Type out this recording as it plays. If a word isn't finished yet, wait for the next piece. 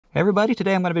Hey everybody,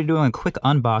 today I'm going to be doing a quick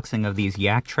unboxing of these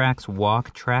Yaktrax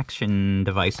Walk traction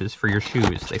devices for your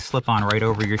shoes. They slip on right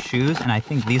over your shoes, and I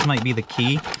think these might be the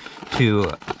key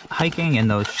to hiking in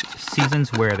those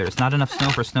seasons where there's not enough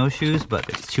snow for snowshoes, but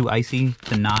it's too icy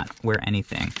to not wear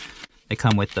anything. They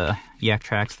come with the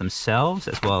Yaktrax themselves,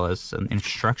 as well as some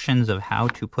instructions of how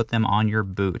to put them on your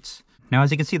boots. Now,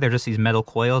 as you can see, they're just these metal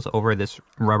coils over this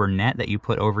rubber net that you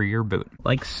put over your boot,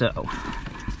 like so.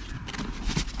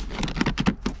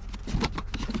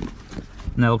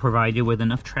 And that'll provide you with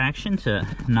enough traction to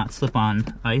not slip on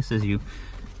ice as you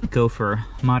go for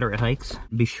moderate hikes.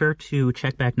 Be sure to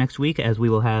check back next week as we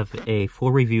will have a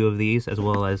full review of these as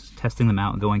well as testing them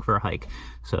out and going for a hike.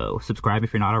 So subscribe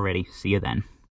if you're not already. See you then.